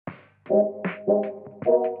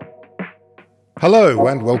Hello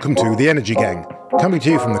and welcome to The Energy Gang, coming to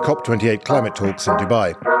you from the COP28 climate talks in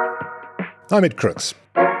Dubai. I'm Ed Crooks.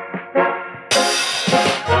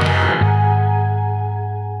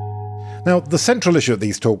 Now, the central issue at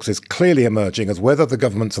these talks is clearly emerging as whether the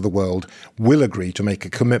governments of the world will agree to make a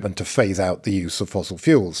commitment to phase out the use of fossil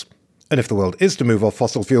fuels. And if the world is to move off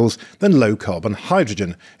fossil fuels, then low-carbon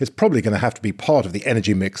hydrogen is probably going to have to be part of the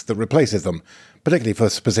energy mix that replaces them, particularly for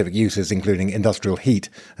specific uses including industrial heat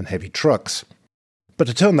and heavy trucks. But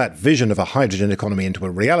to turn that vision of a hydrogen economy into a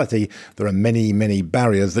reality, there are many, many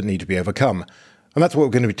barriers that need to be overcome. And that's what we're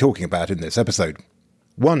going to be talking about in this episode.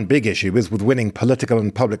 One big issue is with winning political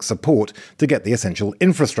and public support to get the essential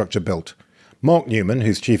infrastructure built. Mark Newman,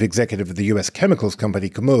 who's chief executive of the US chemicals company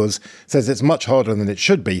Chemours, says it's much harder than it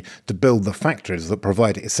should be to build the factories that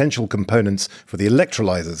provide essential components for the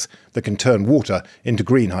electrolyzers that can turn water into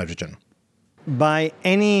green hydrogen. By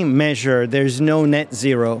any measure, there's no net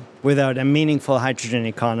zero without a meaningful hydrogen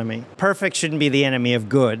economy. Perfect shouldn't be the enemy of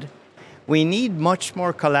good. We need much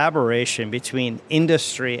more collaboration between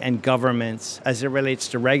industry and governments as it relates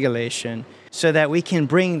to regulation so that we can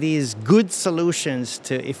bring these good solutions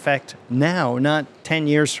to effect now, not 10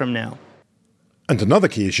 years from now. And another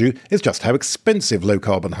key issue is just how expensive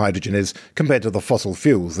low-carbon hydrogen is compared to the fossil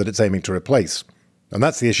fuels that it's aiming to replace. And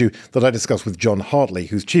that's the issue that I discussed with John Hartley,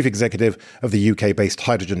 who's chief executive of the UK-based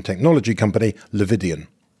hydrogen technology company Levidian.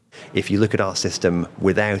 If you look at our system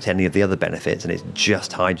without any of the other benefits and it's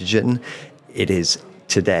just hydrogen, it is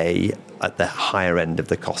today at the higher end of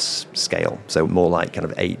the cost scale. So more like kind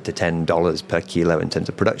of $8 to $10 per kilo in terms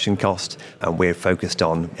of production cost. And we're focused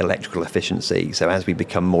on electrical efficiency. So as we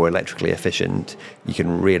become more electrically efficient, you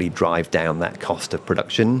can really drive down that cost of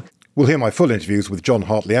production. We'll hear my full interviews with John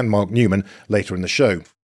Hartley and Mark Newman later in the show.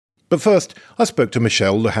 But first, I spoke to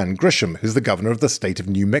Michelle Lujan Grisham, who's the governor of the state of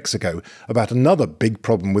New Mexico, about another big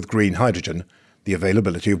problem with green hydrogen, the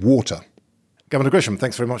availability of water. Governor Grisham,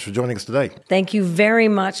 thanks very much for joining us today. Thank you very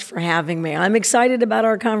much for having me. I'm excited about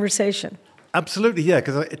our conversation. Absolutely, yeah,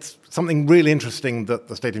 because it's something really interesting that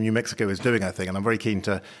the state of New Mexico is doing, I think, and I'm very keen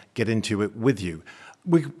to get into it with you.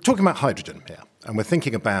 We're talking about hydrogen here, and we're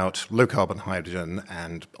thinking about low-carbon hydrogen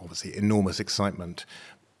and obviously enormous excitement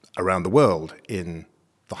around the world in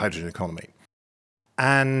the hydrogen economy.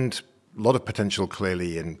 And a lot of potential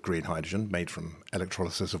clearly in green hydrogen made from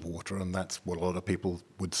electrolysis of water, and that's what a lot of people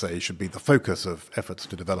would say should be the focus of efforts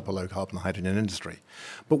to develop a low-carbon hydrogen industry.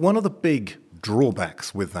 But one of the big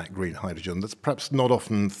drawbacks with that green hydrogen that's perhaps not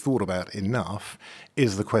often thought about enough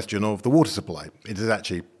is the question of the water supply. It is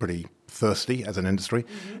actually pretty thirsty as an industry,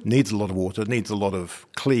 needs a lot of water, needs a lot of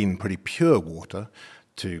clean, pretty pure water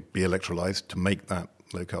to be electrolyzed to make that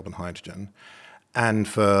low-carbon hydrogen. And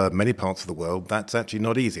for many parts of the world, that's actually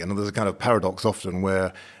not easy. And there's a kind of paradox often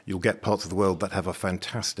where you'll get parts of the world that have a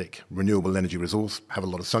fantastic renewable energy resource, have a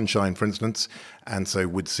lot of sunshine, for instance, and so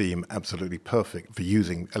would seem absolutely perfect for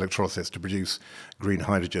using electrolysis to produce green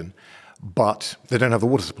hydrogen, but they don't have the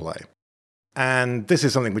water supply. And this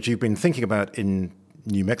is something which you've been thinking about in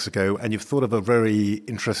New Mexico, and you've thought of a very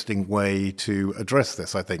interesting way to address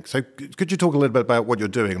this, I think. So could you talk a little bit about what you're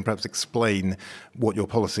doing and perhaps explain what your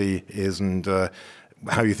policy is and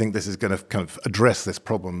how you think this is going to kind of address this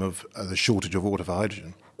problem of the shortage of water for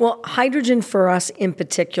hydrogen? Well, hydrogen for us in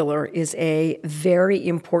particular is a very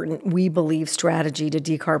important, we believe, strategy to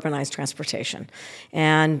decarbonize transportation.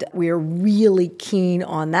 And we are really keen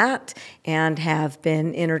on that and have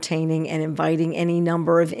been entertaining and inviting any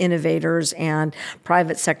number of innovators and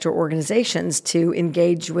private sector organizations to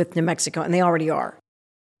engage with New Mexico, and they already are.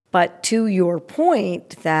 But to your point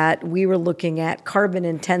that we were looking at carbon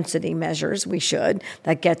intensity measures,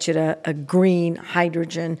 that gets you to a green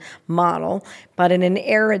hydrogen model. But in an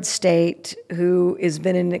arid state who has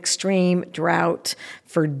been in extreme drought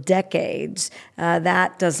for decades,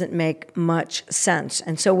 that doesn't make much sense.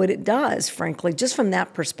 And so what it does, frankly, just from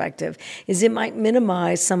that perspective, is it might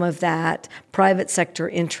minimize some of that private sector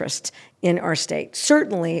interest in our state,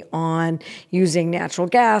 certainly on using natural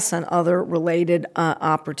gas and other related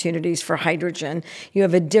opportunities for hydrogen. You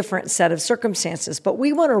have a different set of circumstances, but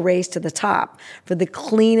we want to race to the top for the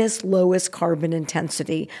cleanest, lowest carbon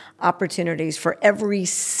intensity opportunities for every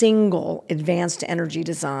single advanced energy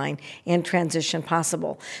design and transition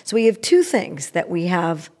possible. So we have two things that we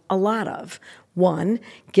have a lot of. One,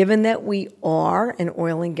 given that we are an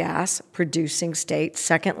oil and gas producing state,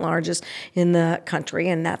 second largest in the country,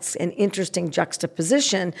 and that's an interesting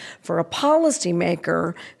juxtaposition for a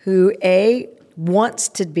policymaker who, A, wants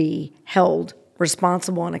to be held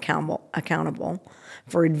responsible and accountable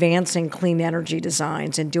for advancing clean energy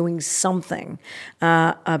designs and doing something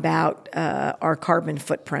about our carbon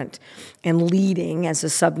footprint and leading as a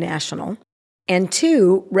subnational. And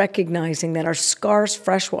two, recognizing that our scarce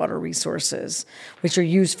freshwater resources, which are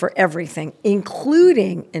used for everything,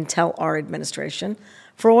 including, until our administration,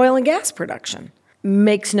 for oil and gas production,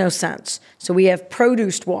 makes no sense. So we have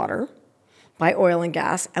produced water by oil and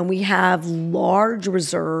gas, and we have large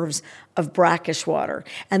reserves of brackish water.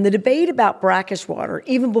 And the debate about brackish water,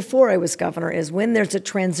 even before I was governor, is when there's a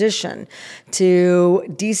transition to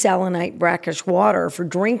desalinate brackish water for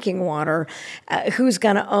drinking water, who's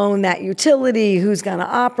going to own that utility? Who's going to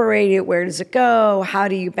operate it? Where does it go? How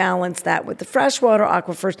do you balance that with the freshwater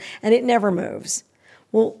aquifers? And it never moves.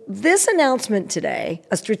 Well, this announcement today,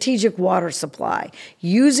 a strategic water supply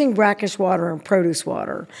using brackish water and produce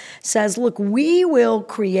water, says, look, we will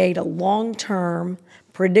create a long-term,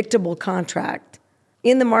 predictable contract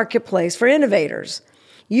in the marketplace for innovators.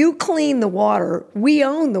 You clean the water, we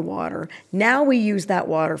own the water. Now we use that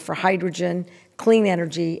water for hydrogen, clean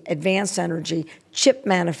energy, advanced energy, chip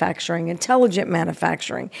manufacturing, intelligent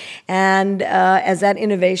manufacturing. And as that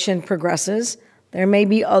innovation progresses, there may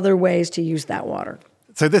be other ways to use that water.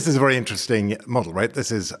 So this is a very interesting model, right?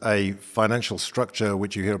 This is a financial structure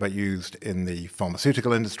which you hear about used in the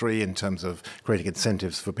pharmaceutical industry in terms of creating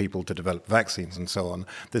incentives for people to develop vaccines and so on.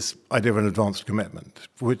 This idea of an advanced commitment,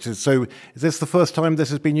 is this the first time this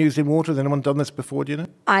has been used in water? Has anyone done this before, do you know?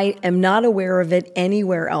 I am not aware of it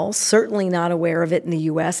anywhere else, certainly not aware of it in the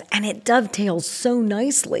U.S., and it dovetails so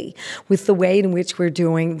nicely with the way in which we're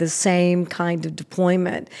doing the same kind of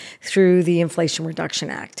deployment through the Inflation Reduction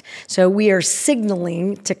Act. So we are signaling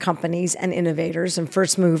to companies and innovators and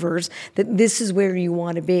first movers that this is where you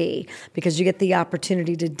want to be, because you get the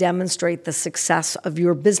opportunity to demonstrate the success of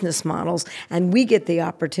your business models, and we get the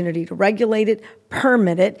opportunity to regulate it,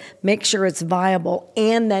 permit it, make sure it's viable,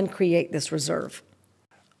 and then create this reserve.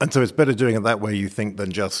 And so it's better doing it that way, you think,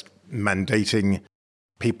 than just mandating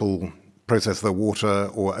people process their water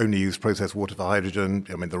or only use processed water for hydrogen.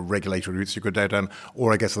 I mean, the regulatory routes you could go down,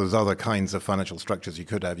 or I guess there's other kinds of financial structures you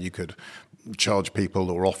could have. You could charge people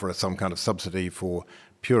or offer some kind of subsidy for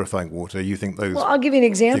purifying water. You think those... Well, I'll give you an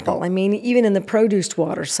example. I mean, even in the produced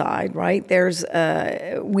water side, right,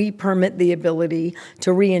 we permit the ability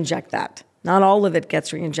to re-inject that. Not all of it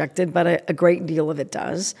gets re-injected, but a great deal of it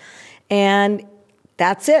does. And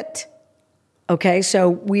that's it. Okay, so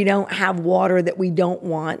we don't have water that we don't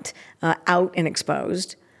want out and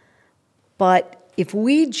exposed. But if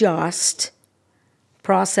we just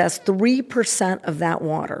process 3% of that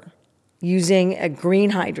water using a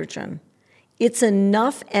green hydrogen, it's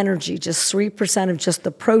enough energy, just 3% of just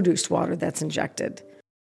the produced water that's injected,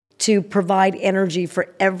 to provide energy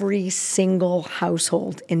for every single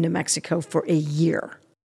household in New Mexico for a year.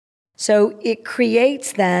 So it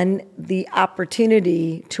creates then the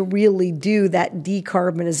opportunity to really do that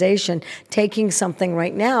decarbonization, taking something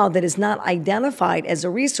right now that is not identified as a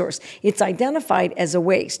resource. It's identified as a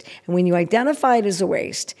waste. And when you identify it as a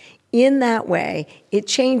waste, in that way, it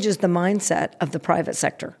changes the mindset of the private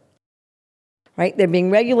sector. Right? They're being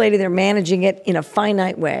regulated, they're managing it in a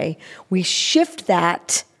finite way. We shift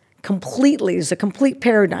that completely. It's a complete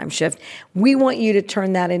paradigm shift. We want you to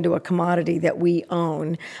turn that into a commodity that we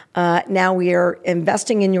own. Now we are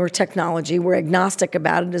investing in your technology. We're agnostic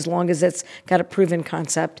about it as long as it's got a proven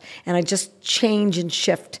concept. And I just change and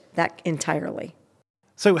shift that entirely.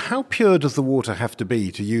 So how pure does the water have to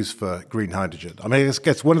be to use for green hydrogen? I mean, I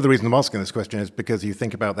guess one of the reasons I'm asking this question is because you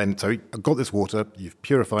think about then, so you've got this water, you've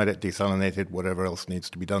purified it, desalinated, whatever else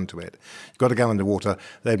needs to be done to it. You've got a gallon of water,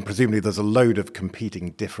 then presumably there's a load of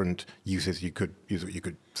competing different uses. You could use it, you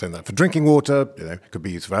could send that for drinking water, it could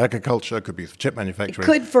be used for agriculture, it could be used for chip manufacturing. It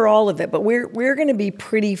could for all of it, but we're going to be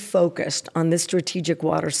pretty focused on this strategic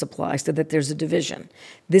water supply so that there's a division.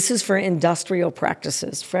 This is for industrial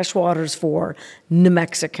practices. Fresh water's for New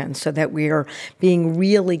Mexican, so that we are being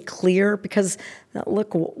really clear, because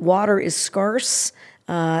look, water is scarce.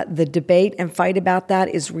 The debate and fight about that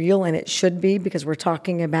is real, and it should be, because we're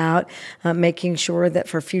talking about making sure that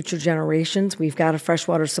for future generations we've got a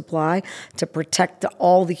freshwater supply to protect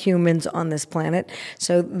all the humans on this planet.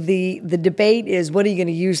 So the debate is, what are you going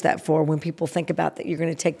to use that for when people think about that you're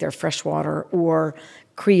going to take their freshwater or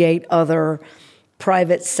create other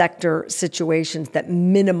private sector situations that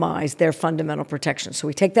minimize their fundamental protection. So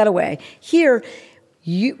we take that away. Here,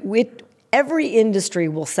 every industry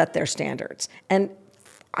will set their standards. And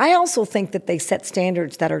I also think that they set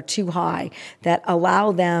standards that are too high, that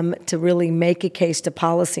allow them to really make a case to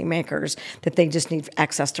policymakers that they just need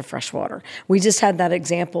access to fresh water. We just had that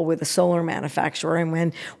example with a solar manufacturer, and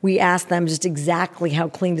when we asked them just exactly how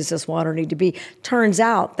clean does this water need to be, turns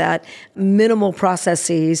out that minimal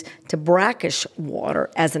processes to brackish water,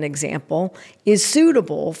 as an example, is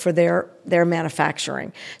suitable for their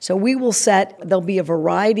manufacturing. So we will there'll be a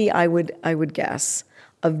variety, I would guess,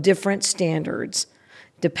 of different standards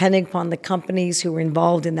depending upon the companies who are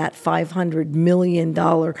involved in that $500 million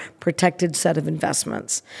protected set of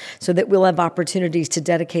investments, so that we'll have opportunities to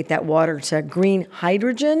dedicate that water to green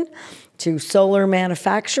hydrogen, to solar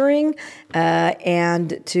manufacturing,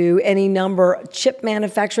 and to any number chip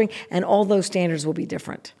manufacturing, and all those standards will be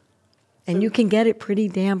different. And you can get it pretty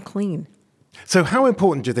damn clean. So how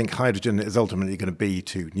important do you think hydrogen is ultimately going to be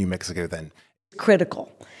to New Mexico then?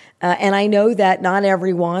 Critical. And I know that not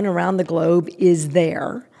everyone around the globe is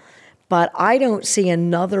there, but I don't see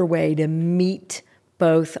another way to meet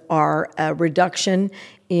both our reduction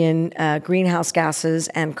in greenhouse gases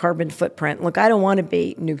and carbon footprint. Look, I don't want to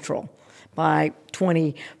be neutral by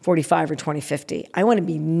 2045 or 2050. I want to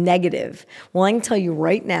be negative. Well, I can tell you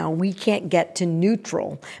right now, we can't get to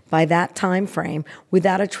neutral by that time frame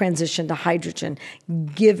without a transition to hydrogen,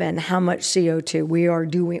 given how much CO2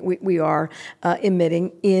 we are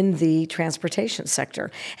emitting in the transportation sector.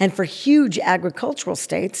 And for huge agricultural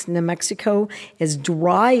states, New Mexico, as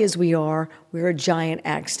dry as we're a giant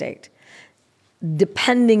ag state.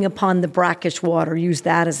 Depending upon the brackish water, use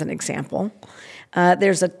that as an example.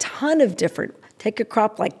 There's a ton of different, take a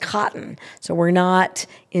crop like cotton, so we're not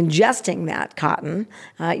ingesting that cotton.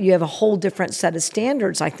 You have a whole different set of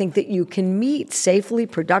standards, I think, that you can meet safely,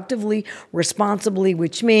 productively, responsibly,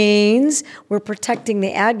 which means we're protecting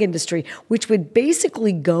the ag industry, which would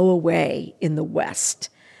basically go away in the West.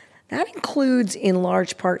 That includes, in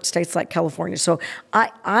large part, states like California. So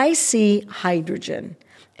I see hydrogen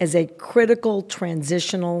as a critical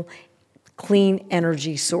transitional clean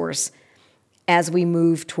energy source as we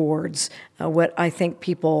move towards what I think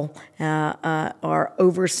people are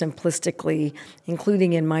oversimplistically,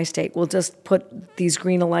 including in my state, will just put these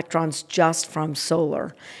green electrons just from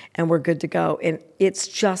solar, and we're good to go. And it's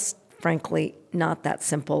just, frankly, not that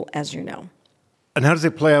simple, as you know. And how does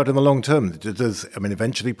it play out in the long term?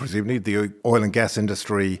 Eventually, presumably, the oil and gas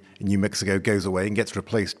industry in New Mexico goes away and gets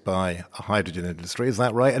replaced by a hydrogen industry. Is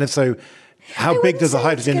that right? And if so, how big does the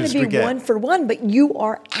hydrogen industry get? It's going to be one for one, but you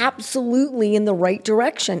are absolutely in the right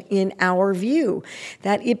direction in our view,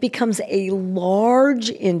 that it becomes a large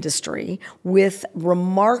industry with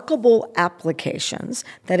remarkable applications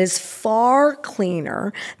that is far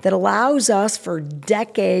cleaner, that allows us for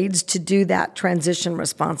decades to do that transition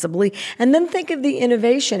responsibly. And then think of the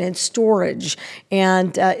innovation in storage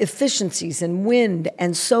and efficiencies in wind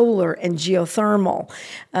and solar and geothermal,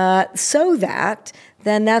 so that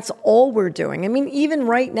then that's all we're doing. I mean, even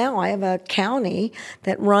right now, I have a county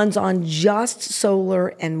that runs on just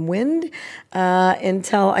solar and wind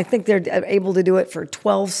until I think they're able to do it for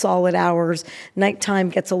 12 solid hours. Nighttime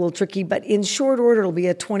gets a little tricky, but in short order, it'll be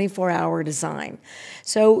a 24-hour design.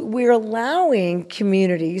 So we're allowing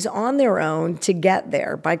communities on their own to get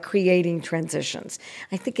there by creating transitions.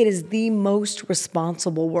 I think it is the most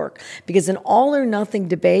responsible work, because an all or nothing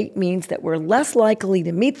debate means that we're less likely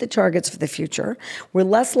to meet the targets for the future. We're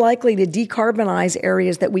less likely to decarbonize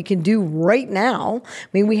areas that we can do right now. I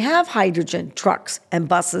mean, we have hydrogen trucks and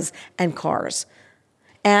buses and cars.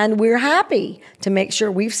 And we're happy to make sure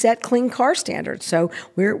we've set clean car standards. So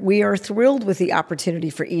we are thrilled with the opportunity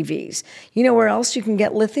for EVs. You know where else you can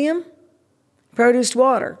get lithium? Produced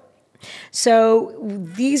water. So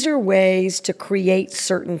these are ways to create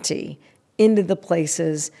certainty into the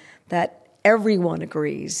places that everyone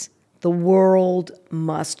agrees the world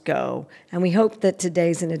must go. And we hope that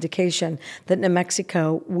today's an indication that New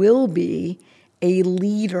Mexico will be a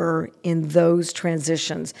leader in those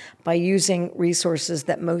transitions by using resources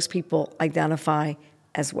that most people identify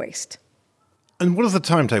as waste. And what does the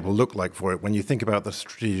timetable look like for it when you think about the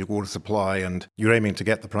strategic water supply and you're aiming to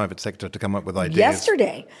get the private sector to come up with ideas?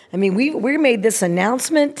 Yesterday. I mean, we made this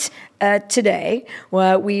announcement today.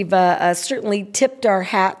 Well, we've certainly tipped our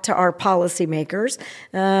hat to our policymakers.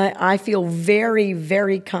 I feel very,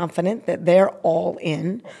 very confident that they're all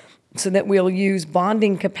in, so that we'll use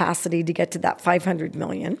bonding capacity to get to that $500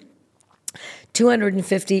 million.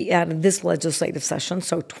 250 out of this legislative session,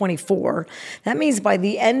 so 24. That means by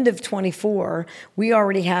the end of 24, we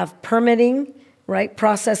already have permitting, right,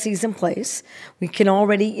 processes in place. We can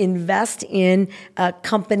already invest in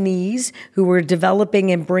companies who are developing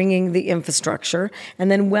and bringing the infrastructure. And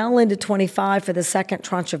then well into 25 for the second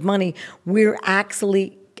tranche of money, we're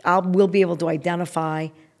actually we'll be able to identify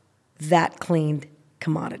that cleaned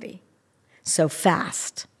commodity. So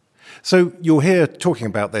fast. So you're here talking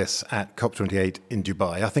about this at COP28 in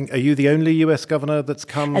Dubai. I think, are you the only US governor that's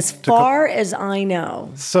come? As far as I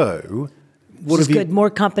know. So, Which is good. More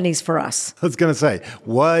companies for us. I was going to say,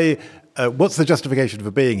 why? What's the justification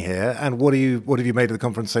for being here, and what have you made of the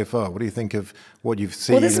conference so far? What do you think of what you've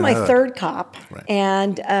seen? Well, this is my heard? third COP, right.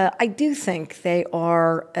 And I do think they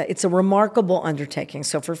are. It's a remarkable undertaking.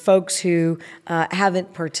 So for folks who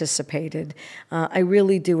haven't participated, I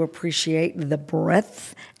really do appreciate the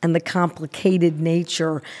breadth and the complicated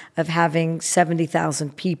nature of having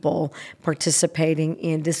 70,000 people participating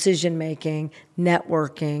in decision-making,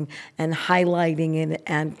 networking, and highlighting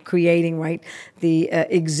and creating, the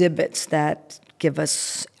exhibits that give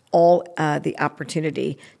us all the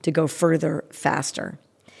opportunity to go further, faster.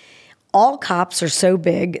 All COPs are so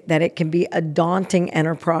big that it can be a daunting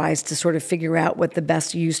enterprise to sort of figure out what the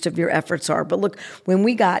best use of your efforts are. But look, when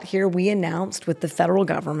we got here, we announced with the federal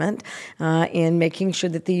government in making sure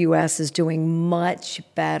that the U.S. is doing much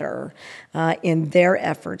better in their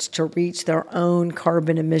efforts to reach their own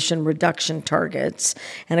carbon emission reduction targets.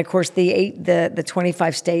 And of course, the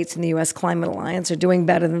 25 states in the U.S. Climate Alliance are doing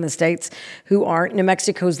better than the states who aren't. New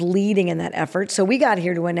Mexico's leading in that effort. So we got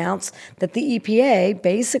here to announce that the EPA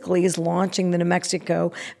basically is launching the New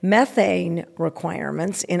Mexico methane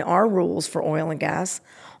requirements in our rules for oil and gas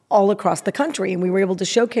all across the country. And we were able to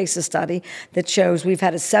showcase a study that shows we've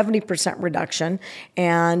had a 70% reduction,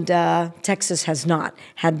 and Texas has not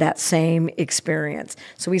had that same experience.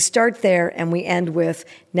 So we start there and we end with,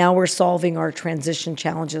 now we're solving our transition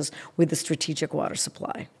challenges with the strategic water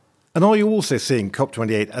supply. And are you also seeing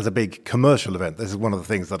COP28 as a big commercial event? This is one of the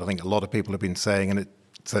things that I think a lot of people have been saying, and it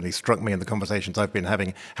certainly struck me in the conversations I've been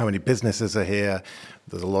having, how many businesses are here.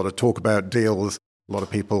 There's a lot of talk about deals, a lot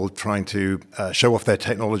of people trying to show off their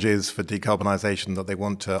technologies for decarbonisation that they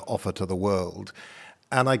want to offer to the world.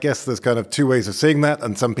 And I guess there's kind of two ways of seeing that,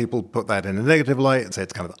 and some people put that in a negative light and say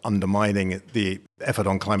it's kind of undermining the effort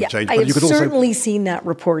on climate change. But I have certainly seen that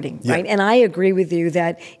reporting, right? And I agree with you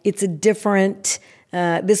that it's a different...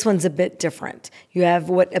 this one's a bit different. You have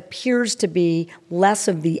what appears to be less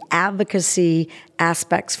of the advocacy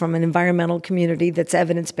aspects from an environmental community that's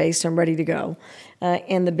evidence-based and ready to go,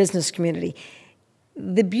 and the business community.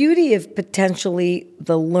 The beauty of potentially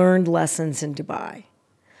the learned lessons in Dubai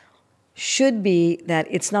should be that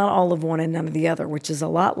it's not all of one and none of the other, which is a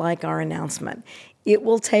lot like our announcement. It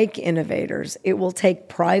will take innovators. It will take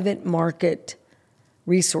private market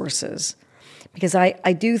resources. Because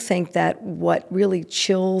I do think that what really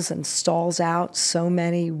chills and stalls out so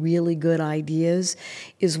many really good ideas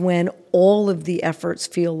is when all of the efforts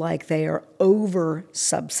feel like they are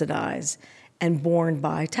over-subsidized and borne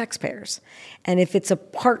by taxpayers. And if it's a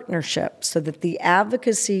partnership so that the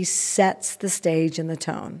advocacy sets the stage and the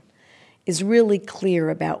tone, is really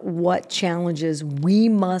clear about what challenges we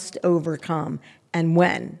must overcome and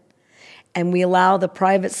when, and we allow the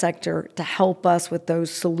private sector to help us with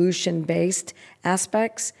those solution-based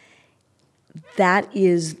aspects, that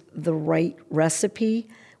is the right recipe.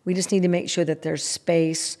 We just need to make sure that there's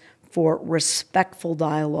space for respectful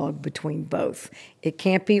dialogue between both. It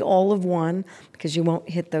can't be all of one because you won't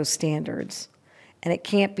hit those standards. And it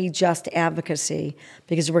can't be just advocacy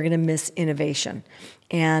because we're going to miss innovation.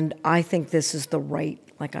 And I think this is the right,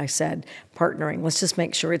 like I said, partnering. Let's just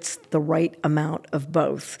make sure it's the right amount of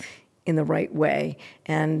both in the right way.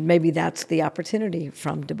 And maybe that's the opportunity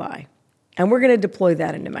from Dubai. And we're going to deploy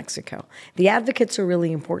that in New Mexico. The advocates are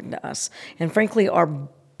really important to us. And frankly, our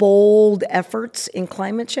bold efforts in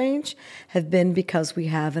climate change have been because we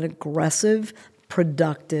have an aggressive,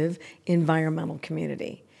 productive environmental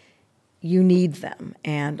community. You need them,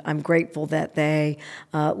 and I'm grateful that they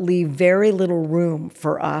leave very little room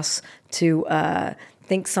for us to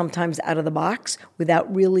think sometimes out of the box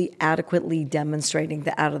without really adequately demonstrating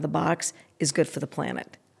that out of the box is good for the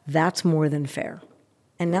planet. That's more than fair.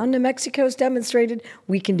 And now New Mexico's demonstrated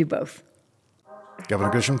we can do both.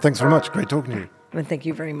 Governor Grisham, thanks very much. Great talking to you. And thank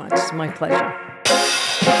you very much. It's my pleasure.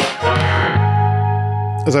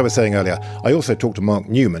 As I was saying earlier, I also talked to Mark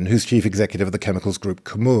Newman, who's chief executive of the chemicals group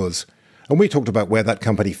Chemours. And we talked about where that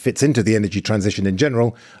company fits into the energy transition in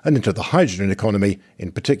general and into the hydrogen economy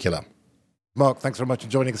in particular. Mark, thanks very much for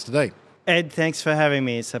joining us today. Ed, thanks for having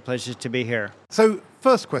me. It's a pleasure to be here. So,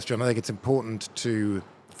 first question I think it's important to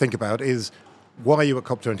think about is, why are you at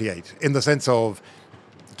COP28? In the sense of,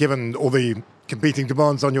 given all the competing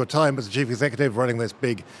demands on your time as a chief executive running this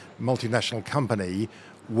big multinational company,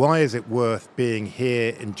 why is it worth being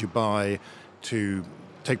here in Dubai to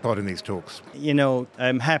take part in these talks? You know,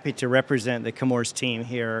 I'm happy to represent the Chemours team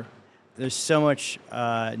here there's so much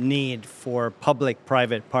need for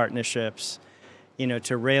public-private partnerships,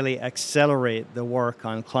 to really accelerate the work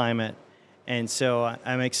on climate. And so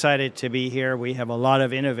I'm excited to be here. We have a lot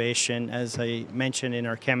of innovation, as I mentioned, in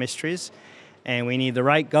our chemistries, and we need the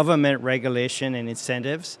right government regulation and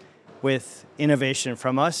incentives. With innovation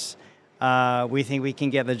from us, we think we can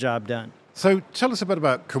get the job done. So tell us a bit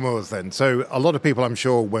about Chemours then. So a lot of people, I'm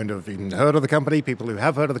sure, won't have even heard of the company. People who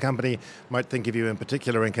have heard of the company might think of you in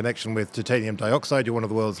particular in connection with titanium dioxide. You're one of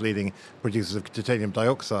the world's leading producers of titanium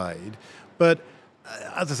dioxide. But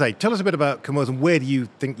as I say, tell us a bit about Chemours and where do you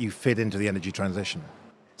think you fit into the energy transition?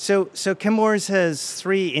 So Chemours has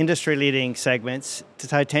three industry-leading segments,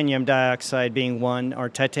 titanium dioxide being one, our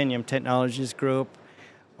Titanium Technologies Group,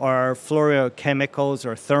 our fluorochemicals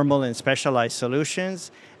or thermal and specialized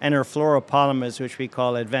solutions, and our fluoropolymers, which we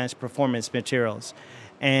call advanced performance materials.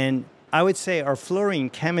 And I would say our fluorine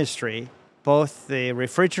chemistry, both the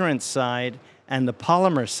refrigerant side and the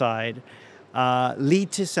polymer side,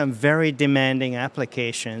 lead to some very demanding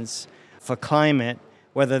applications for climate,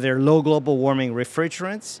 whether they're low global warming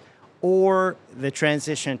refrigerants or the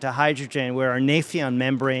transition to hydrogen, where our Nafion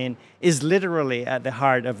membrane is literally at the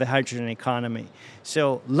heart of the hydrogen economy.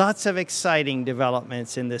 So lots of exciting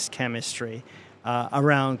developments in this chemistry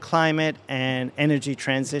around climate and energy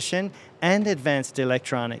transition and advanced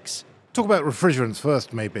electronics. Talk about refrigerants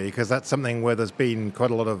first, maybe, because that's something where there's been quite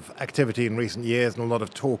a lot of activity in recent years and a lot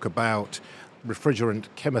of talk about refrigerant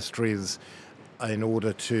chemistries in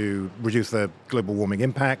order to reduce the global warming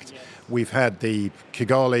impact. Yes. We've had the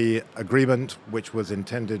Kigali Agreement, which was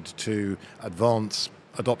intended to advance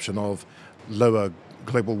adoption of lower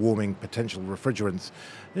global warming potential refrigerants.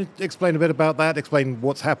 Explain a bit about that, explain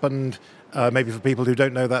what's happened, maybe for people who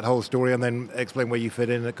don't know that whole story, and then explain where you fit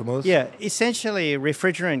in at Chemours. Yeah, essentially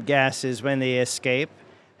refrigerant gases, when they escape,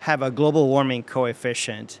 have a global warming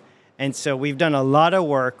coefficient. And so we've done a lot of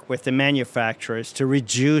work with the manufacturers to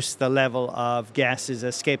reduce the level of gases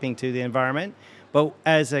escaping to the environment. But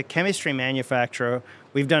as a chemistry manufacturer,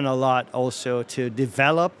 we've done a lot also to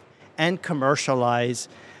develop and commercialize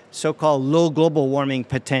so-called low global warming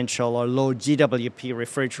potential or low GWP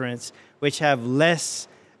refrigerants, which have less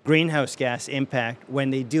greenhouse gas impact when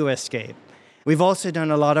they do escape. We've also done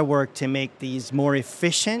a lot of work to make these more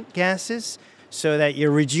efficient gases so that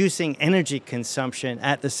you're reducing energy consumption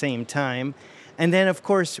at the same time. And then, of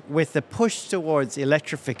course, with the push towards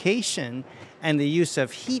electrification and the use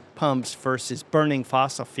of heat pumps versus burning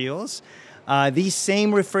fossil fuels, these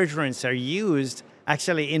same refrigerants are used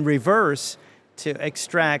actually in reverse to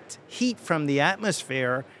extract heat from the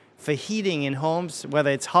atmosphere for heating in homes, whether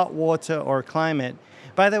it's hot water or climate.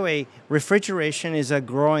 By the way, refrigeration is a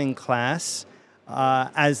growing class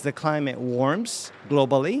as the climate warms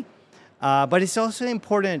globally. But it's also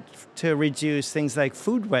important to reduce things like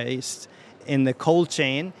food waste in the cold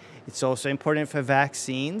chain. It's also important for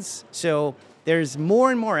vaccines. So there's more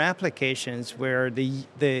and more applications where the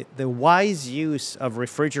wise use of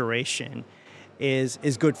refrigeration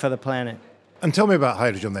is good for the planet. And tell me about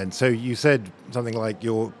hydrogen then. So you said something like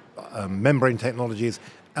your membrane technology is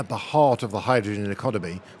at the heart of the hydrogen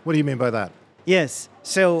economy. What do you mean by that? Yes.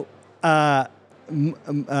 So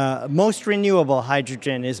most renewable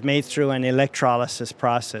hydrogen is made through an electrolysis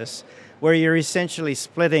process where you're essentially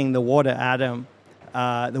splitting the water atom,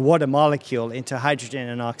 the water molecule into hydrogen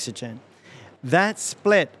and oxygen. That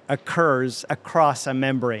split occurs across a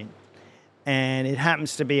membrane, and it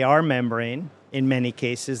happens to be our membrane, in many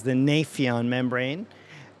cases, the Nafion membrane,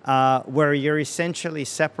 where you're essentially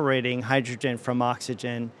separating hydrogen from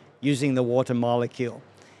oxygen using the water molecule.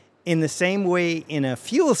 In the same way in a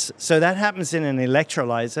fuel, so that happens in an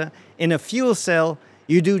electrolyzer. In a fuel cell,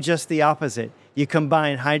 you do just the opposite. You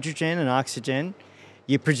combine hydrogen and oxygen,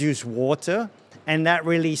 you produce water, and that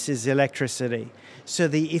releases electricity. So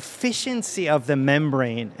the efficiency of the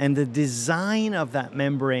membrane and the design of that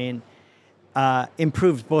membrane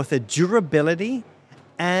improves both the durability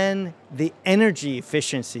and the energy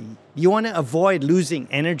efficiency. You want to avoid losing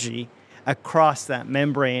energy across that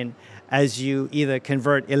membrane as you either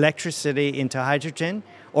convert electricity into hydrogen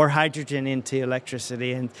or hydrogen into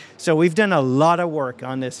electricity. And so we've done a lot of work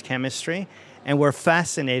on this chemistry, and we're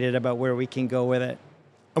fascinated about where we can go with it.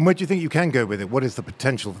 And where do you think you can go with it? What is the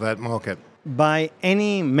potential for that market? By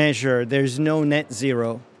any measure, there's no net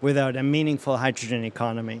zero without a meaningful hydrogen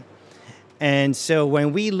economy. And so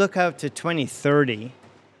when we look out to 2030,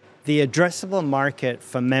 the addressable market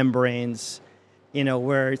for membranes,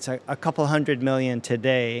 where it's a couple $100 million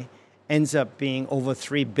today, ends up being over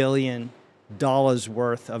 $3 billion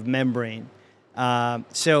worth of membrane.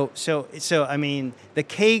 So the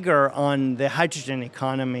CAGR on the hydrogen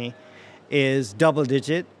economy is double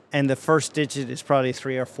digit, and the first digit is probably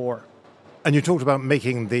 3 or 4. And you talked about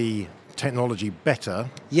making the technology better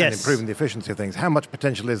Yes. and improving the efficiency of things. How much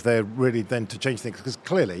potential is there really then to change things? Because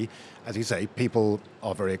clearly, as you say, people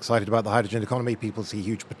are very excited about the hydrogen economy. People see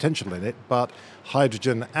huge potential in it. But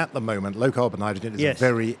hydrogen at the moment, low carbon hydrogen, is Yes. a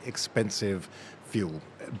very expensive fuel.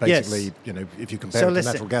 Basically, Yes. you know, if you compare it to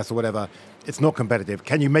natural gas or whatever, it's not competitive.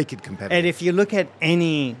 Can you make it competitive? And if you look at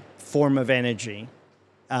any form of energy,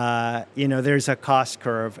 there's a cost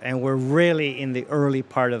curve, and we're really in the early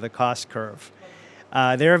part of the cost curve.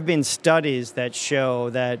 There have been studies that show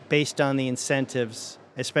that based on the incentives,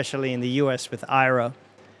 especially in the U.S. with IRA,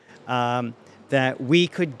 that we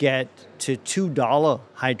could get to $2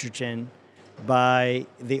 hydrogen by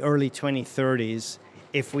the early 2030s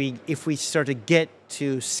if we sort of get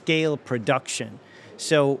to scale production.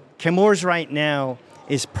 So Chemours right now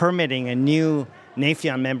is permitting a new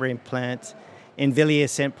Nafion membrane plant in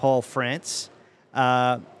Villiers-Saint-Paul, France.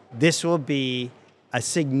 This will be a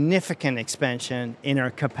significant expansion in our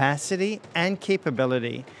capacity and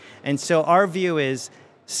capability. And so our view is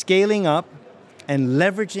scaling up and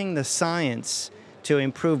leveraging the science to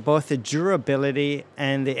improve both the durability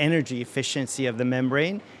and the energy efficiency of the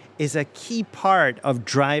membrane is a key part of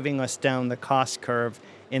driving us down the cost curve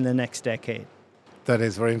in the next decade. That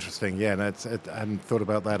is very interesting, yeah. And I hadn't thought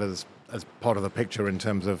about that as part of the picture in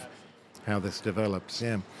terms of how this develops,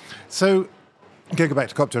 yeah. So going back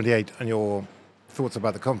to COP28 and your thoughts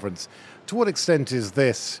about the conference, to what extent is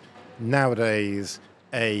this nowadays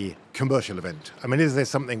a commercial event? I mean, is there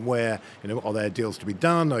something where, are there deals to be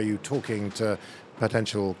done? Are you talking to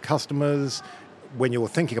potential customers? When you're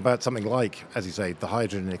thinking about something like, as you say, the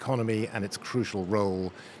hydrogen economy and its crucial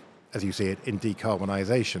role, as you see it, in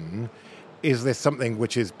decarbonisation, is this something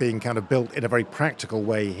which is being kind of built in a very practical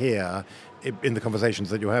way here in the conversations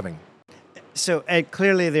that you're having? So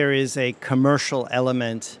clearly there is a commercial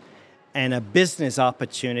element and a business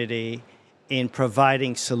opportunity in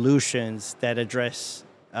providing solutions that address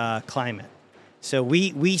climate. So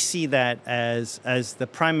we see that as the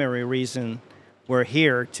primary reason we're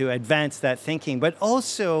here, to advance that thinking, but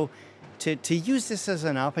also to use this as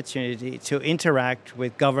an opportunity to interact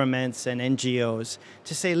with governments and NGOs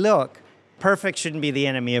to say, look, perfect shouldn't be the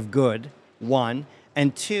enemy of good, one,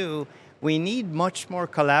 and two, we need much more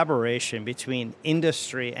collaboration between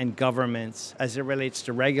industry and governments as it relates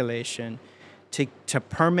to regulation to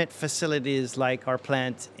permit facilities like our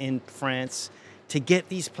plant in France, to get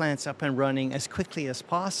these plants up and running as quickly as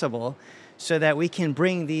possible so that we can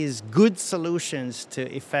bring these good solutions to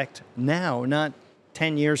effect now, not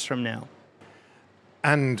 10 years from now.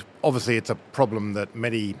 And obviously it's a problem that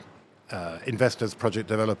many investors, project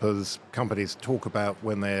developers, companies talk about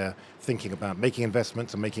when they're thinking about making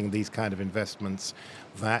investments and making these kind of investments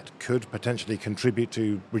that could potentially contribute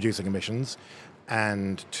to reducing emissions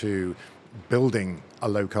and to building a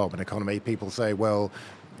low carbon economy. People say, well,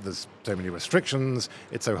 there's so many restrictions,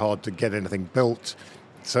 it's so hard to get anything built.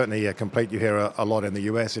 Certainly a complaint you hear a lot in the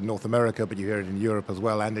US, in North America, but you hear it in Europe as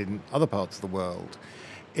well and in other parts of the world.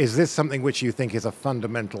 Is this something which you think is a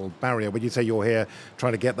fundamental barrier? When you say you're here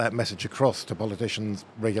trying to get that message across to politicians,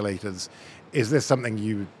 regulators, is this something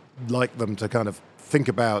you'd like them to kind of think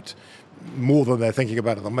about more than they're thinking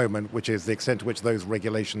about at the moment, which is the extent to which those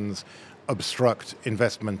regulations obstruct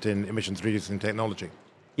investment in emissions-reducing technology?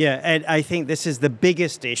 Yeah, and I think this is the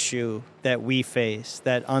biggest issue that we face,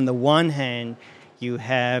 that on the one hand, you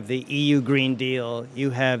have the EU Green Deal,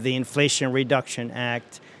 you have the Inflation Reduction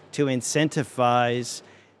Act to incentivize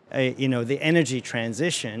the energy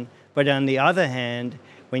transition. But on the other hand,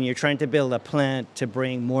 when you're trying to build a plant to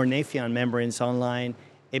bring more Nafion membranes online,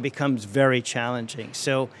 it becomes very challenging.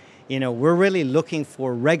 So, we're really looking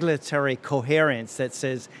for regulatory coherence that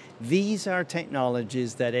says these are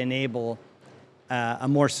technologies that enable a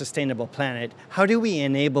more sustainable planet. How do we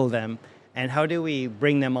enable them, and how do we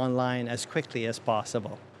bring them online as quickly as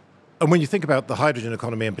possible? And when you think about the hydrogen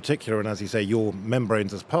economy in particular, and as you say, your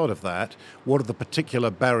membranes as part of that, what are the particular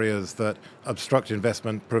barriers that obstruct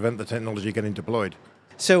investment, prevent the technology getting deployed?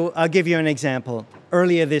 So I'll give you an example.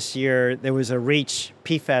 Earlier this year, there was a REACH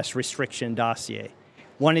PFAS restriction dossier.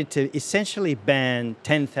 Wanted to essentially ban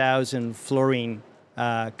 10,000 fluorine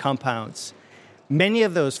compounds. Many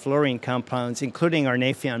of those fluorine compounds, including our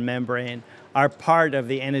Nafion membrane, are part of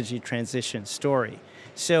the energy transition story.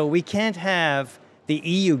 So we can't have the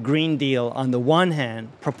EU Green Deal on the one hand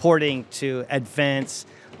purporting to advance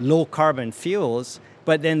low carbon fuels,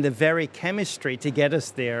 but then the very chemistry to get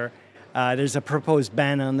us there, there's a proposed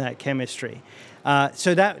ban on that chemistry.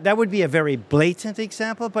 So that would be a very blatant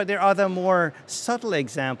example, but there are other more subtle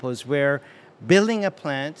examples where building a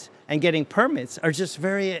plant and getting permits are just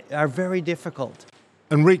very difficult.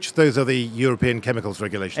 And REACH, those are the European chemicals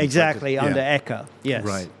regulations. Exactly, right? under ECHA, yes.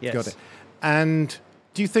 Right, yes. got it. And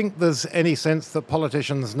do you think there's any sense that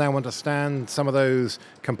politicians now understand some of those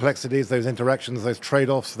complexities, those interactions, those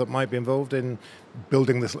trade-offs that might be involved in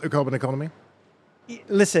building this low-carbon economy?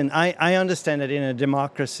 Listen, I understand that in a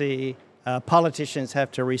democracy, politicians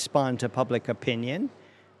have to respond to public opinion,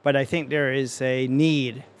 but I think there is a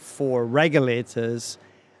need for regulators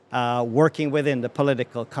working within the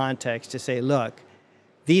political context to say, look,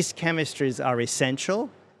 these chemistries are essential.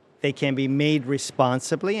 They can be made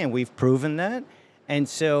responsibly, and we've proven that. And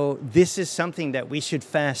so this is something that we should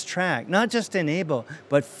fast track, not just enable,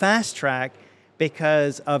 but fast track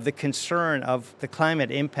because of the concern of the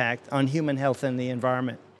climate impact on human health and the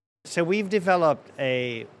environment. So we've developed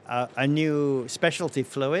a new specialty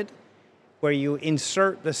fluid where you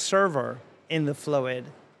insert the server in the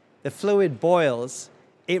fluid boils,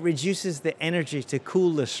 it reduces the energy to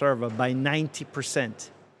cool the server by 90%.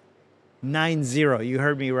 90, you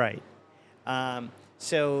heard me right.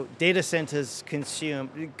 So data centers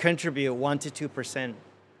contribute 1 to 2%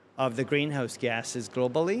 of the greenhouse gases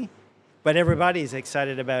globally, but everybody's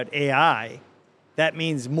excited about AI. That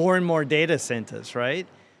means more and more data centers, right?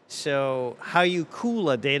 So how you cool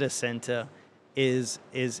a data center is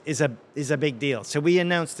a big deal. So we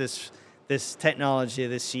announced this technology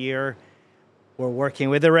this year. We're working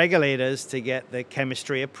with the regulators to get the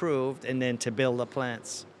chemistry approved and then to build the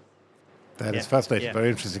plants. That is fascinating. Very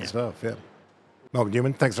interesting stuff, yeah. Mark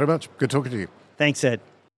Newman, thanks very much. Good talking to you. Thanks, Ed.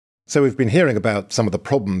 So we've been hearing about some of the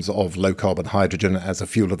problems of low-carbon hydrogen as a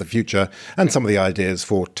fuel of the future and some of the ideas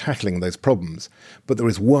for tackling those problems. But there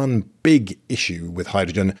is one big issue with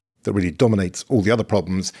hydrogen that really dominates all the other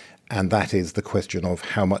problems, and that is the question of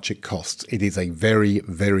how much it costs. It is a very,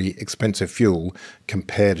 very expensive fuel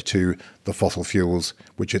compared to the fossil fuels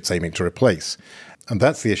which it's aiming to replace. And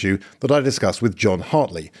that's the issue that I discussed with John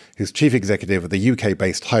Hartley, who's chief executive of the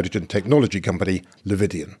UK-based hydrogen technology company,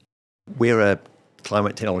 Levidian. We're a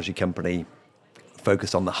climate technology company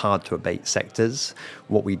focused on the hard-to-abate sectors.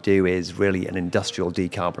 What we do is really an industrial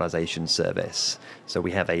decarbonisation service. So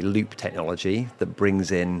we have a loop technology that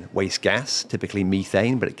brings in waste gas, typically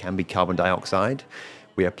methane, but it can be carbon dioxide.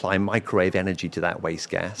 We apply microwave energy to that waste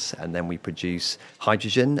gas, and then we produce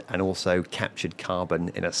hydrogen and also captured carbon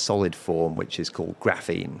in a solid form, which is called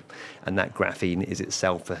graphene. And that graphene is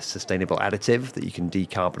itself a sustainable additive that you can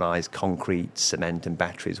decarbonize concrete, cement, and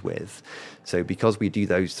batteries with. So because we do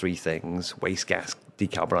those three things, waste gas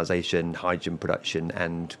decarbonisation, hydrogen production,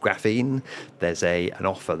 and graphene, there's an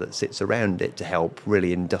offer that sits around it to help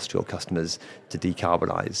really industrial customers to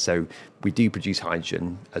decarbonise. So we do produce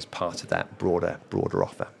hydrogen as part of that broader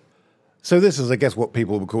offer. So this is, I guess, what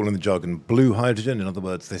people would call in the jargon blue hydrogen. In other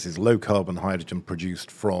words, this is low-carbon hydrogen produced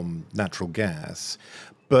from natural gas.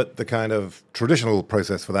 But the kind of traditional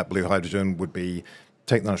process for that blue hydrogen would be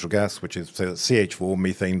take natural gas, which is CH4,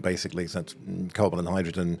 methane basically, so it's carbon and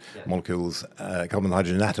hydrogen molecules, carbon and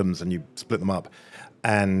hydrogen atoms, and you split them up.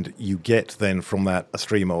 And you get then from that a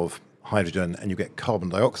stream of hydrogen, and you get carbon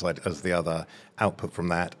dioxide as the other output from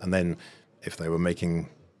that. And then if they were making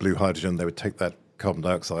blue hydrogen, they would take that carbon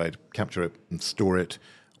dioxide, capture it and store it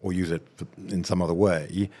or use it in some other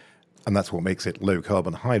way. And that's what makes it low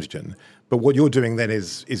carbon hydrogen. But what you're doing then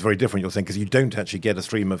is very different, you're saying, because you don't actually get a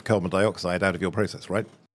stream of carbon dioxide out of your process, right?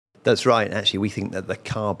 That's right. Actually, we think that the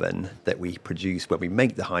carbon that we produce when we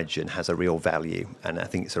make the hydrogen has a real value. And I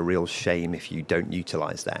think it's a real shame if you don't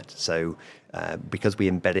utilise that. So because we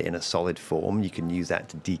embed it in a solid form, you can use that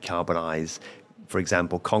to decarbonise. For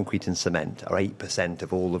example, concrete and cement are 8%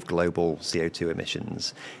 of all of global CO2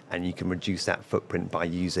 emissions, and you can reduce that footprint by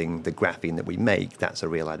using the graphene that we make. That's a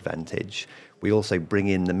real advantage. We also bring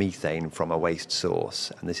in the methane from a waste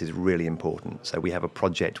source, and this is really important. So we have a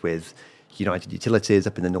project with United Utilities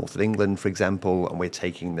up in the north of England, for example, and we're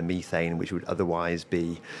taking the methane, which would otherwise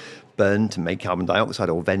be burned to make carbon dioxide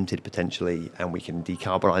or vented potentially, and we can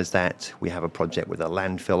decarbonise that. We have a project with a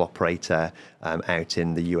landfill operator out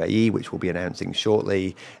in the UAE, which we'll be announcing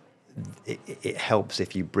shortly. It helps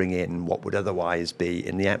if you bring in what would otherwise be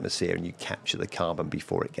in the atmosphere and you capture the carbon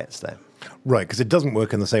before it gets there. Right, because it doesn't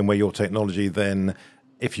work in the same way your technology then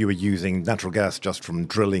if you were using natural gas just from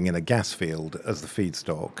drilling in a gas field as the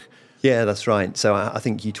feedstock. Yeah, that's right. So I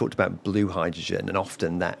think you talked about blue hydrogen, and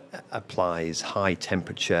often that applies high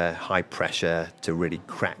temperature, high pressure to really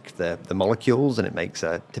crack the molecules, and it makes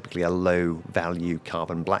typically a low value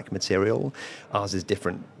carbon black material. Ours is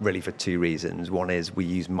different really for two reasons. One is we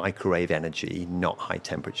use microwave energy, not high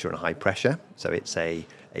temperature and high pressure. So it's a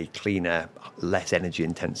a cleaner, less energy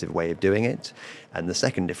intensive way of doing it. And the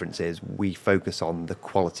second difference is we focus on the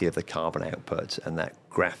quality of the carbon output and that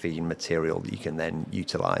graphene material that you can then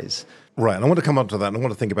utilize. Right, and I want to come on to that, and I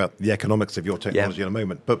want to think about the economics of your technology in a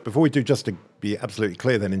moment. But before we do, just to be absolutely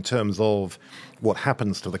clear then, in terms of what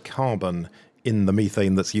happens to the carbon in the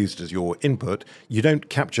methane that's used as your input, you don't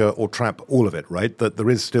capture or trap all of it, right? That there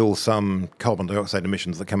is still some carbon dioxide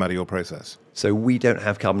emissions that come out of your process. So we don't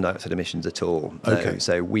have carbon dioxide emissions at all. No. Okay.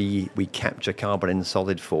 So we capture carbon in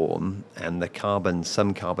solid form, and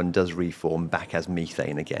some carbon does reform back as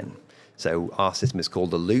methane again. So our system is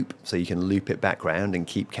called a loop, so you can loop it back round and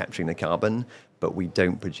keep capturing the carbon, but we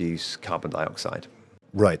don't produce carbon dioxide.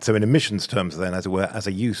 Right, so in emissions terms then, as it were, as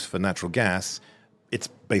a use for natural gas, it's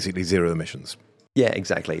basically zero emissions. Yeah,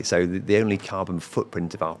 exactly. So the only carbon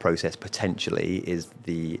footprint of our process potentially is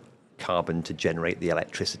the carbon to generate the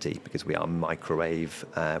electricity, because we have a microwave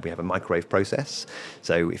process.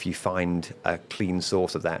 So if you find a clean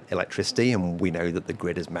source of that electricity, and we know that the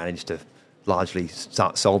grid has managed to largely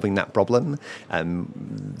start solving that problem,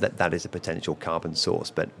 that is a potential carbon source,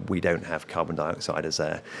 but we don't have carbon dioxide as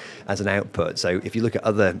an output. So if you look at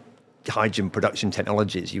other hydrogen production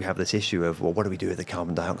technologies, you have this issue of, well, what do we do with the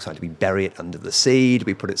carbon dioxide? Do we bury it under the sea? Do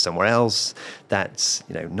we put it somewhere else? That's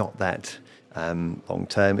not that long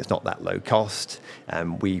term. It's not that low cost.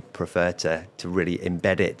 We prefer to really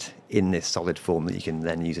embed it in this solid form that you can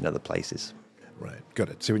then use in other places. Right, got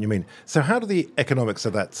it. See what you mean. So how do the economics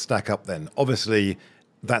of that stack up then? Obviously,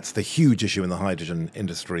 that's the huge issue in the hydrogen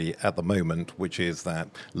industry at the moment, which is that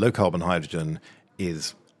low carbon hydrogen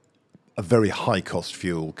is a very high cost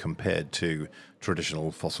fuel compared to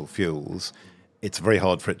traditional fossil fuels. It's very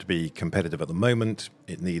hard for it to be competitive at the moment.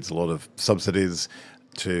 It needs a lot of subsidies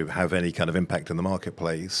to have any kind of impact in the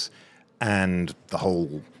marketplace. And the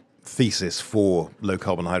whole thesis for low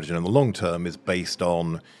carbon hydrogen in the long term is based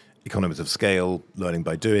on economies of scale, learning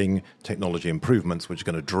by doing, technology improvements, which are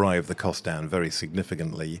going to drive the cost down very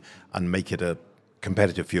significantly and make it a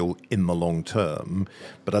competitive fuel in the long term.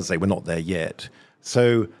 But as I say, we're not there yet.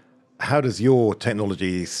 So how does your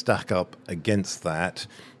technology stack up against that?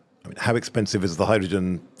 I mean, how expensive is the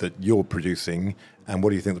hydrogen that you're producing, and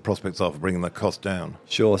what do you think the prospects are for bringing that cost down?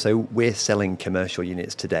 Sure. So we're selling commercial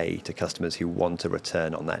units today to customers who want a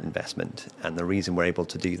return on that investment. And the reason we're able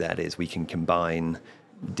to do that is we can combine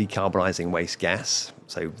decarbonising waste gas,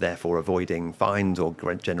 so therefore avoiding fines or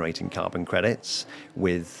generating carbon credits,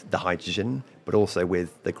 with the hydrogen, but also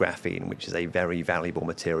with the graphene, which is a very valuable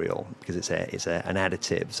material because it's an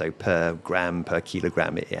additive. So per gram, per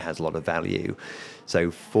kilogram, it has a lot of value.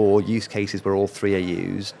 So for use cases where all three are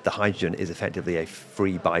used, the hydrogen is effectively a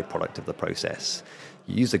free byproduct of the process.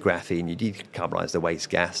 You use the graphene, you decarbonise the waste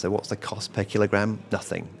gas, so what's the cost per kilogram?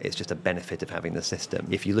 Nothing. It's just a benefit of having the system.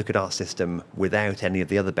 If you look at our system without any of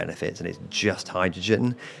the other benefits and it's just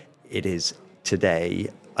hydrogen, it is today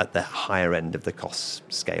at the higher end of the cost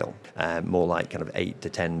scale, more like kind of $8 to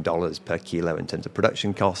 $10 per kilo in terms of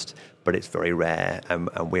production cost, but it's very rare. And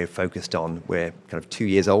we're kind of 2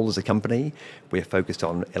 years old as a company. We're focused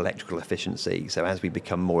on electrical efficiency. So as we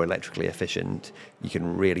become more electrically efficient, you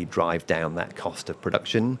can really drive down that cost of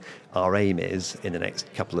production. Our aim is, in the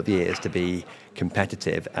next couple of years, to be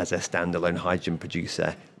competitive as a standalone hydrogen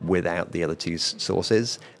producer without the other two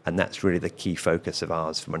sources. And that's really the key focus of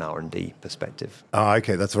ours from an R&D perspective.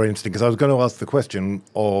 Okay, that's very interesting, because I was going to ask the question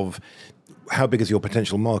of how big is your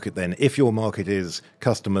potential market then? If your market is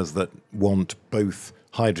customers that want both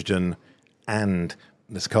hydrogen and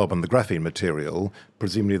this carbon, the graphene material,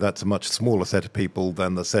 presumably that's a much smaller set of people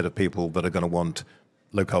than the set of people that are going to want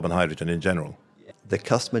low carbon hydrogen in general. The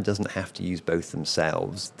customer doesn't have to use both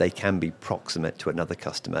themselves. They can be proximate to another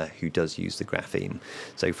customer who does use the graphene.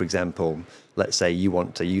 So, for example, let's say you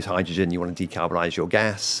want to use hydrogen, you want to decarbonize your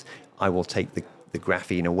gas. I will take the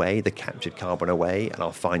graphene away, the captured carbon away, and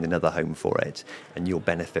I'll find another home for it, and you'll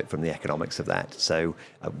benefit from the economics of that. So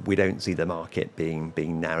we don't see the market being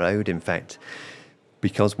narrowed. In fact,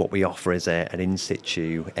 because what we offer is an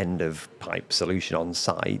in-situ end-of-pipe solution on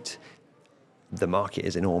site, the market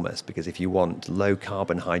is enormous, because if you want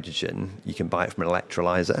low-carbon hydrogen, you can buy it from an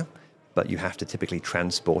electrolyzer, but you have to typically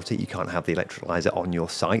transport it. You can't have the electrolyzer on your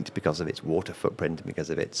site because of its water footprint and because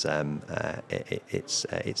of its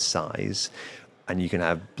size. And you can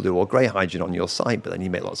have blue or grey hydrogen on your site, but then you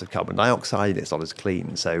make lots of carbon dioxide and it's not as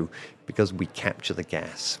clean. So because we capture the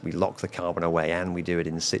gas, we lock the carbon away, and we do it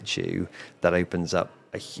in situ, that opens up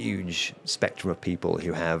a huge spectrum of people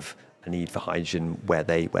who have a need for hydrogen where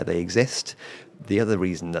they exist. The other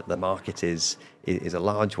reason that the market is a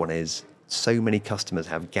large one is so many customers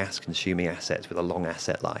have gas-consuming assets with a long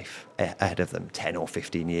asset life ahead of them, 10 or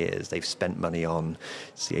 15 years. They've spent money on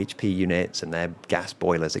CHP units and their gas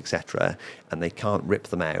boilers, etc., and they can't rip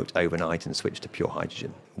them out overnight and switch to pure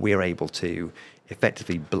hydrogen. We're able to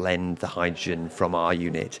effectively blend the hydrogen from our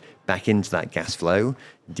unit back into that gas flow,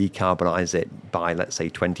 decarbonize it by, let's say,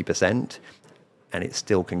 20%, and it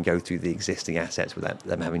still can go through the existing assets without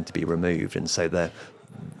them having to be removed. And so the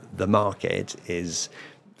market is,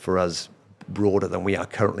 for us, broader than we are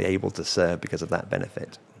currently able to serve because of that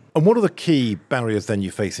benefit. And what are the key barriers then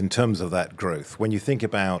you face in terms of that growth? When you think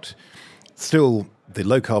about still the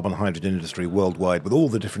low carbon hydrogen industry worldwide, with all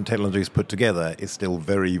the different technologies put together, is still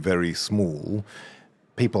very, very small.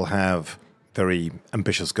 People have very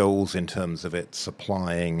ambitious goals in terms of it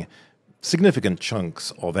supplying significant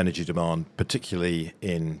chunks of energy demand, particularly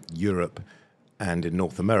in Europe and in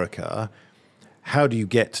North America. How do you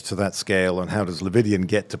get to that scale, and how does Levidian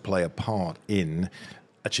get to play a part in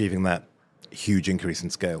achieving that huge increase in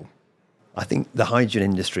scale? I think the hydrogen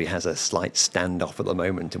industry has a slight standoff at the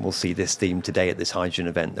moment, and we'll see this theme today at this hydrogen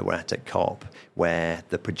event that we're at COP, where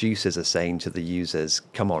the producers are saying to the users,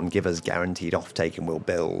 come on, give us guaranteed offtake and we'll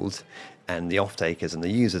build. And the offtakers and the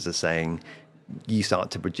users are saying, you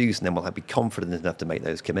start to produce and then we'll be confident enough to make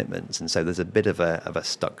those commitments. And so there's a bit of a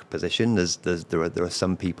stuck position. There are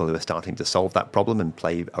some people who are starting to solve that problem and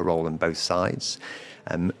play a role in both sides.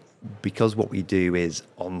 Because what we do is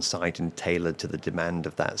on-site and tailored to the demand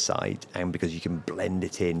of that site, and because you can blend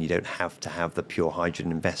it in, you don't have to have the pure hydrogen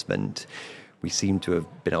investment, we seem to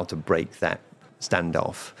have been able to break that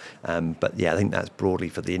standoff. But yeah, I think that's broadly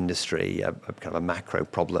for the industry a kind of a macro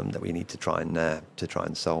problem that we need to try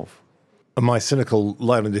and solve. And my cynical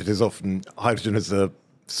line on it is often hydrogen is a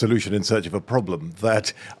solution in search of a problem,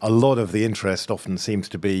 that a lot of the interest often seems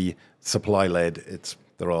to be supply-led.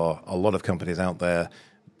 There are a lot of companies out there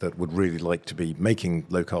that would really like to be making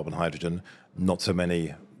low-carbon hydrogen, not so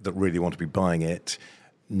many that really want to be buying it,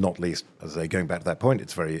 not least, as I say, going back to that point,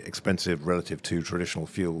 it's very expensive relative to traditional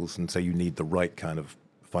fuels, and so you need the right kind of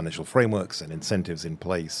financial frameworks and incentives in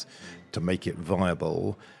place to make it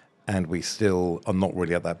viable. And we still are not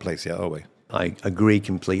really at that place yet, are we? I agree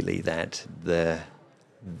completely that the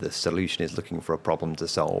solution is looking for a problem to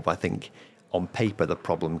solve. I think on paper the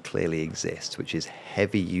problem clearly exists, which is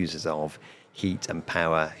heavy users of heat and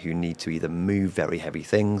power who need to either move very heavy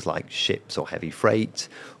things like ships or heavy freight,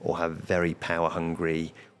 or have very power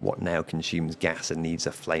hungry, what now consumes gas and needs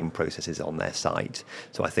a flame processes on their site.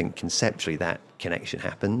 So I think conceptually that connection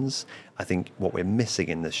happens. I think what we're missing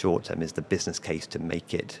in the short term is the business case to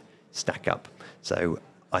make it stack up. So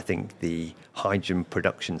I think the hydrogen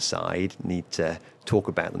production side need to talk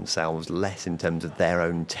about themselves less in terms of their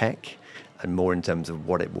own tech and more in terms of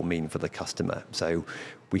what it will mean for the customer. So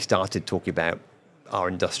we started talking about our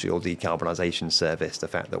industrial decarbonisation service, the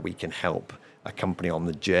fact that we can help a company on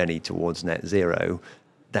the journey towards net zero.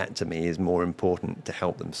 That to me is more important to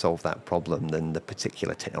help them solve that problem than the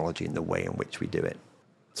particular technology and the way in which we do it.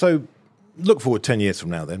 So look forward 10 years from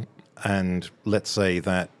now then, and let's say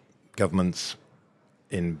that governments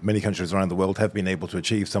in many countries around the world have been able to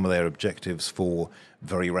achieve some of their objectives for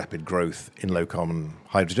very rapid growth in low-carbon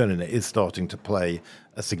hydrogen, and it is starting to play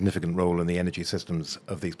a significant role in the energy systems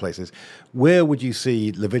of these places. Where would you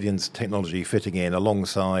see Levidian's technology fitting in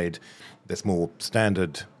alongside this more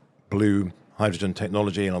standard blue hydrogen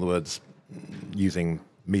technology, in other words, using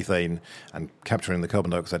methane and capturing the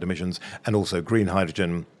carbon dioxide emissions, and also green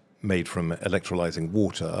hydrogen made from electrolyzing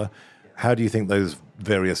water? How do you think those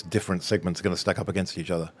various different segments are going to stack up against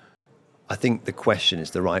each other? I think the question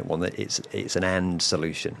is the right one, that it's an and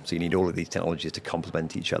solution. So you need all of these technologies to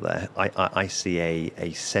complement each other. I see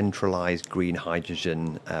a centralized green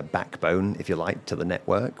hydrogen backbone, if you like, to the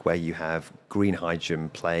network, where you have green hydrogen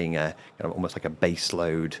playing almost like a base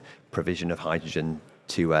load provision of hydrogen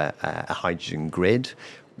to a hydrogen grid.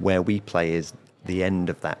 Where we play is the end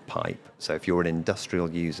of that pipe. So if you're an industrial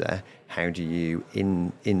user, how do you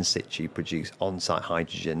in situ produce on-site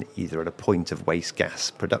hydrogen, either at a point of waste gas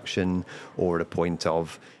production or at a point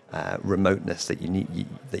of remoteness that you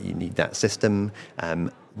need that system?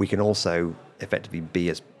 We can also effectively be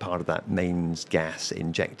as part of that mains gas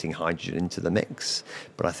injecting hydrogen into the mix.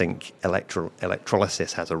 But I think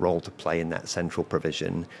electrolysis has a role to play in that central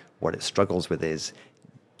provision. What it struggles with is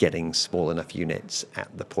getting small enough units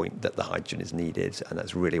at the point that the hydrogen is needed, and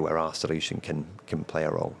that's really where our solution can play a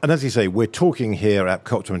role. And as you say, we're talking here at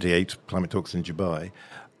COP28, Climate Talks in Dubai.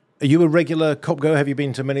 Are you a regular COP goer? Have you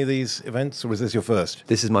been to many of these events, or was this your first?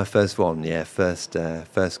 This is my first one, yeah, first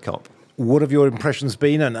COP. What have your impressions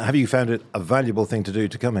been, and have you found it a valuable thing to do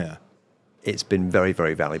to come here? It's been very,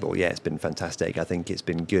 very valuable. Yeah, it's been fantastic. I think it's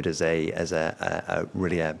been good as a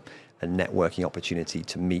really a networking opportunity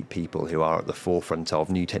to meet people who are at the forefront of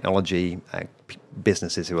new technology,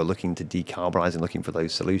 businesses who are looking to decarbonize and looking for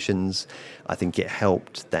those solutions. I think it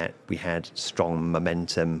helped that we had strong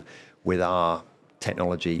momentum with our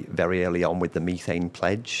technology very early on with the methane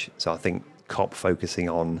pledge. So I think COP focusing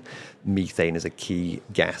on methane as a key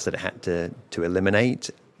gas that it had to eliminate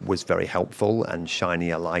was very helpful, and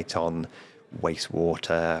shining a light on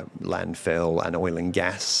wastewater, landfill, and oil and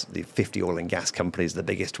gas. The 50 oil and gas companies, the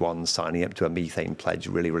biggest ones, signing up to a methane pledge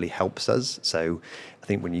really, really helps us. So I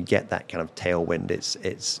think when you get that kind of tailwind,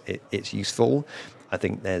 it's useful. I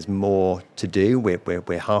think there's more to do.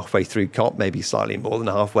 We're halfway through COP, maybe slightly more than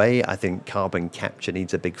halfway. I think carbon capture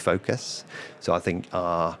needs a big focus. So I think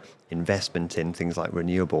our investment in things like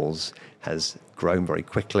renewables has grown very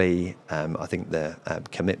quickly. I think the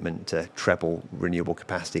commitment to treble renewable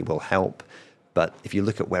capacity will help. But if you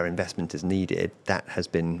look at where investment is needed, that has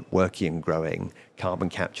been working and growing. Carbon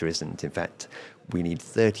capture isn't. In fact, we need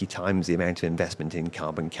 30 times the amount of investment in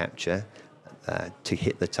carbon capture to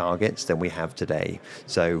hit the targets than we have today.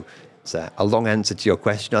 So it's a long answer to your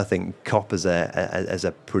question. I think COP as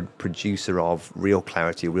a producer of real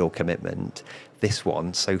clarity, real commitment, this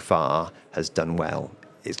one so far has done well.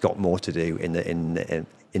 It's got more to do in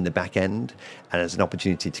the back end, and as an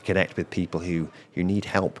opportunity to connect with people who need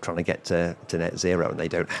help trying to get to net zero and they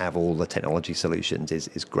don't have all the technology solutions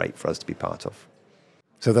is great for us to be part of.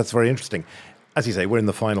 So that's very interesting. As you say, we're in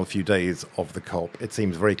the final few days of the COP. It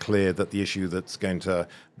seems very clear that the issue that's going to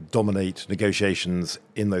dominate negotiations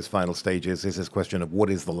in those final stages is this question of what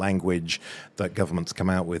is the language that governments come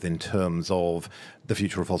out with in terms of the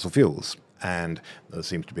future of fossil fuels. And there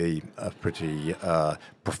seems to be a pretty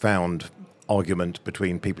profound argument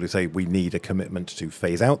between people who say we need a commitment to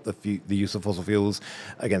phase out the use of fossil fuels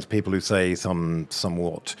against people who say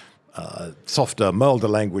somewhat softer, milder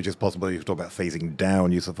language is possible. You talk about phasing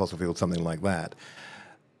down use of fossil fuels, something like that.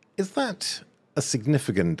 Is that a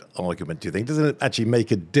significant argument, do you think? Does it actually make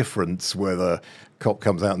a difference whether COP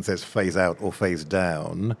comes out and says phase out or phase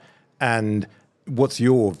down? And what's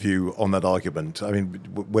your view on that argument? I mean,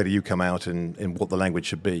 where do you come out in what the language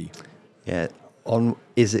should be? Yeah, on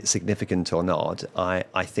is it significant or not,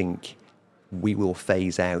 I think we will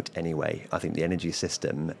phase out anyway. I think the energy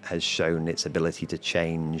system has shown its ability to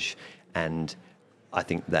change, and I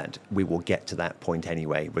think that we will get to that point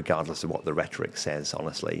anyway, regardless of what the rhetoric says,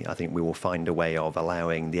 honestly. I think we will find a way of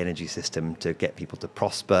allowing the energy system to get people to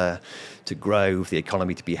prosper, to grow, for the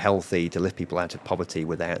economy to be healthy, to lift people out of poverty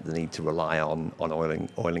without the need to rely on oil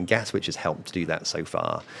and gas, which has helped to do that so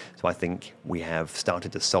far. So I think we have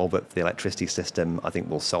started to solve it for the electricity system. I think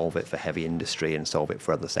we'll solve it for heavy industry and solve it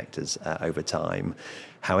for other sectors over time.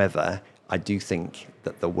 However, I do think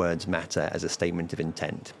that the words matter as a statement of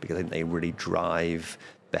intent, because I think they really drive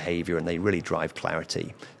behaviour and they really drive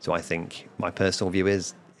clarity. So I think my personal view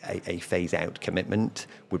is a phase-out commitment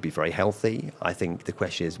would be very healthy. I think the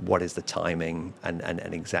question is, what is the timing and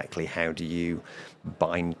exactly how do you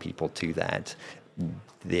bind people to that?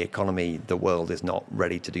 The economy, the world is not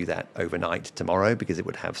ready to do that overnight tomorrow because it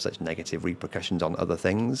would have such negative repercussions on other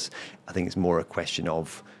things. I think it's more a question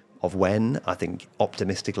of when. I think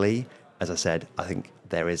optimistically, as I said, I think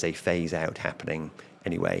there is a phase out happening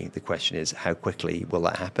anyway. The question is, how quickly will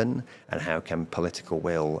that happen, and how can political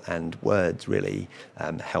will and words really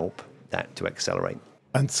help that to accelerate?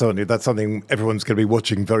 And certainly that's something everyone's going to be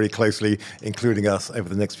watching very closely, including us, over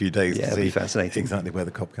the next few days to see fascinating. Exactly where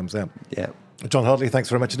the COP comes out. Yeah. John Hartley, thanks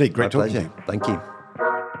very much indeed. Great talking to you. Thank you.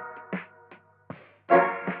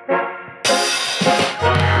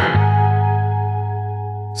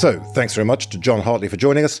 So, thanks very much to John Hartley for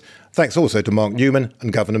joining us. Thanks also to Mark Newman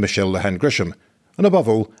and Governor Michelle Lujan Grisham. And above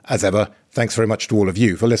all, as ever, thanks very much to all of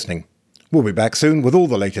you for listening. We'll be back soon with all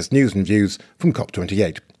the latest news and views from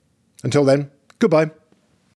COP28. Until then, goodbye.